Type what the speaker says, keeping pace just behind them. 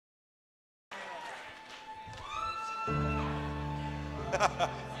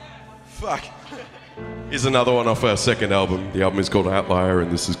Fuck. Here's another one off our second album. The album is called Outlier,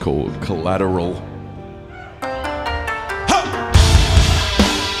 and this is called Collateral.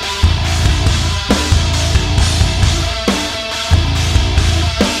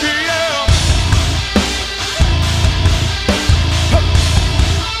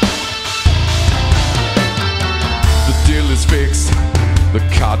 Fixed. The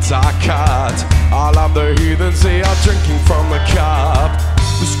cards are cut. All of the heathens, they are drinking from the cup.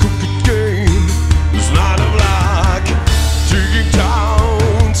 This crooked game is not of luck. Digging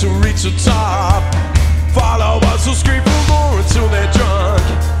down to reach the top. Followers will scream for more until they're drunk.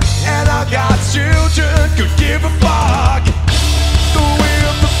 And I got children could give a fuck. The way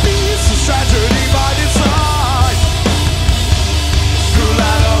of the beast is tragedy by design.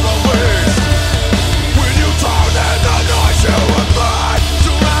 Collateral words. When you drown in the noise, you will burn.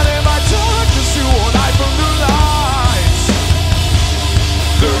 Surrounded by darkness, you will hide from the lights.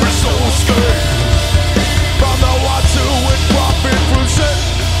 There is no escape from the ones who would profit from sin.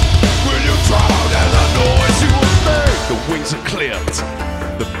 When you drown in the noise, you will make. The wings are clipped,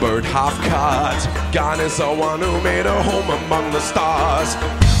 the bird half cut. Gone is the one who made a home among the stars.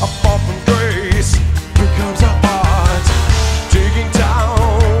 A